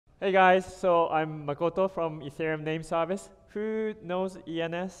Hey guys, so I'm Makoto from Ethereum Name Service. Who knows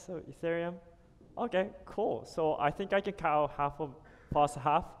ENS, so Ethereum? Okay, cool. So I think I can count half of past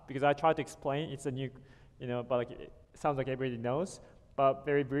half because I tried to explain. It's a new, but like it sounds like everybody knows. But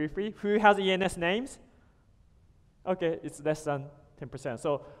very briefly, who has ENS names? Okay, it's less than 10%.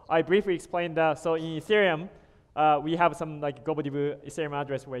 So I briefly explained that. So in Ethereum, we have some like GoBoDivu Ethereum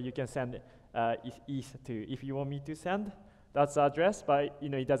address where you can send ETH to. If you want me to send, that's the address, but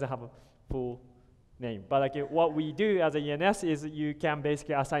it doesn't have a full name. But like what we do as a ENS is you can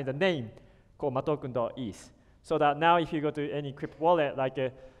basically assign the name called matoken.eth. So that now if you go to any crypto wallet, like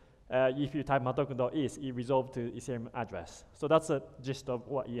if you type matoken.eth, it resolves to Ethereum address. So that's the gist of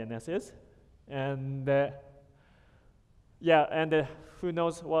what ENS is. And who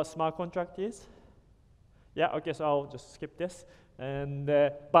knows what smart contract is? Yeah, okay, so I'll just skip this. And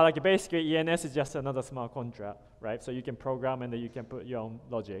but like basically ENS is just another smart contract, right? So you can program and then you can put your own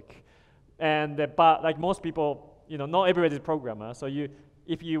logic. And but like most people, not everybody is a programmer. So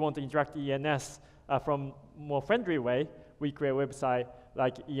if you want to interact with ENS from more friendly way, we create a website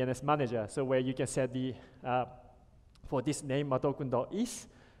like ENS Manager, so where you can set the for this name matoken.eth,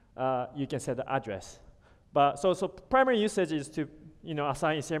 you can set the address. But so primary usage is to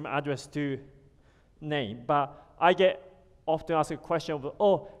assign Ethereum address to name. But I get often asked a question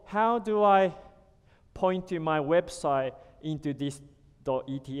of, how do I point to my website into this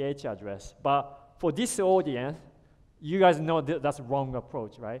 .eth address? But for this audience, you guys know that's the wrong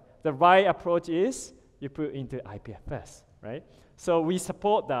approach, right? The right approach is you put into IPFS, right? So we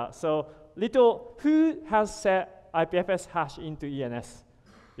support that. So who has set IPFS hash into ENS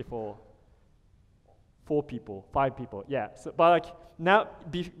before? 4 people, 5 people, yeah. So, but like now,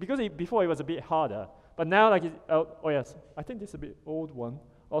 because before it was a bit harder, but now like, yes, I think this is a bit old one.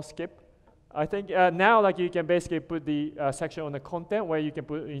 I'll skip. I think now like you can basically put the section on the content where you can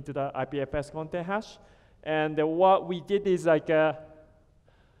put into the IPFS content hash. And what we did is like,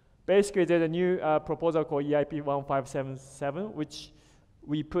 basically there's a new proposal called EIP 1577, which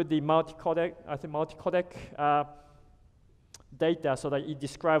we put the multi-codec data so that it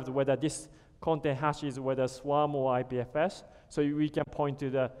describes whether this content hash is whether Swarm or IPFS. So we can point to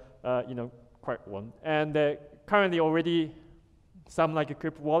the, correct one. And currently already some like a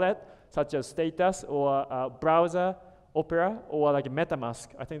crypto wallet, such as Status or browser, Opera, or like MetaMask.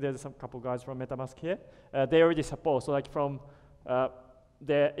 I think there's some couple guys from MetaMask here. They already support. So like from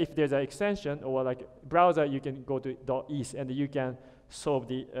if there's an extension or like browser, you can go to .eth and you can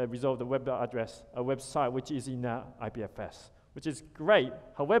resolve the web address, a website which is in IPFS, which is great.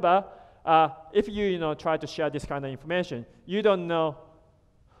 However, if you try to share this kind of information, you don't know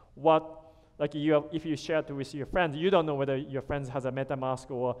what. Like if you share it with your friends, you don't know whether your friends has a MetaMask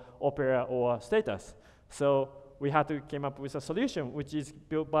or Opera or Status. So we had to come up with a solution, which is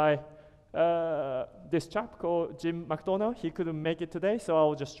built by this chap called Jim McDonough. He couldn't make it today, so I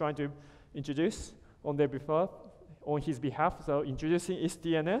was just trying to introduce on his behalf. So introducing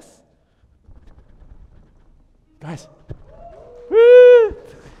ENS. Guys, woo!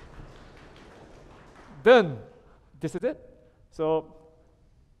 Done. This is it. So.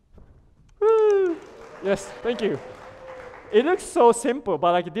 Woo! Yes, thank you. It looks so simple,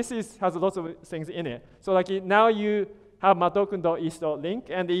 but like this has lots of things in it. So like now you have matoken.eth.link,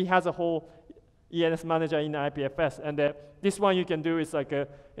 and it has a whole ENS manager in IPFS. And this one you can do is like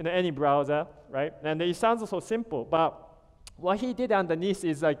in any browser, right? And it sounds so simple, but what he did underneath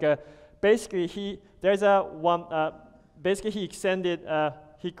is like basically he extended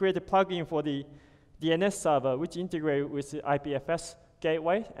he created a plugin for the DNS server which integrates with the IPFS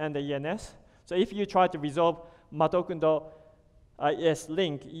gateway and the ENS. So if you try to resolve matoken.eth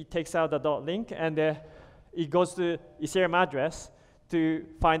link, it takes out the .link and it goes to Ethereum address to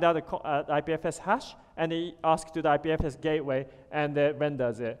find out the IPFS hash, and it asks to the IPFS gateway and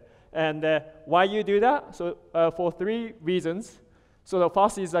renders it. And why you do that? So for 3 reasons. So the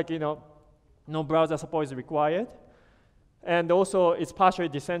first is like no browser support is required, and also it's partially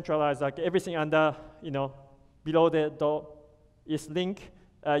decentralized. Like everything under below the .eth link,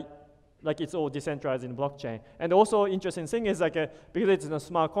 like it's all decentralized in the blockchain. And also interesting thing is like because it's in a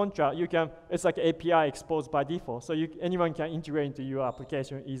smart contract, it's like API exposed by default, so anyone can integrate into your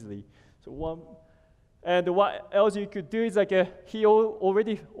application easily. So and what else you could do is like he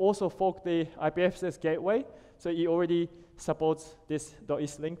already also forked the IPFS gateway, so he already supports this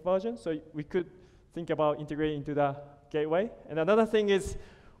 .eth link version. So we could think about integrating into the gateway. And another thing is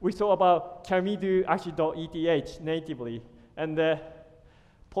we thought about can we do actually .eth natively, and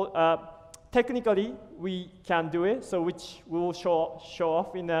technically we can do it, so which we will show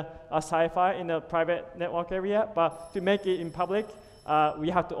off in a sci-fi in a private network area. But to make it in public, we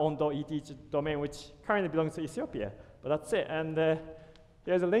have to own the ETH domain, which currently belongs to Ethiopia. But that's it. And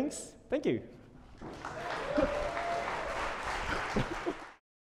here's the links. Thank you.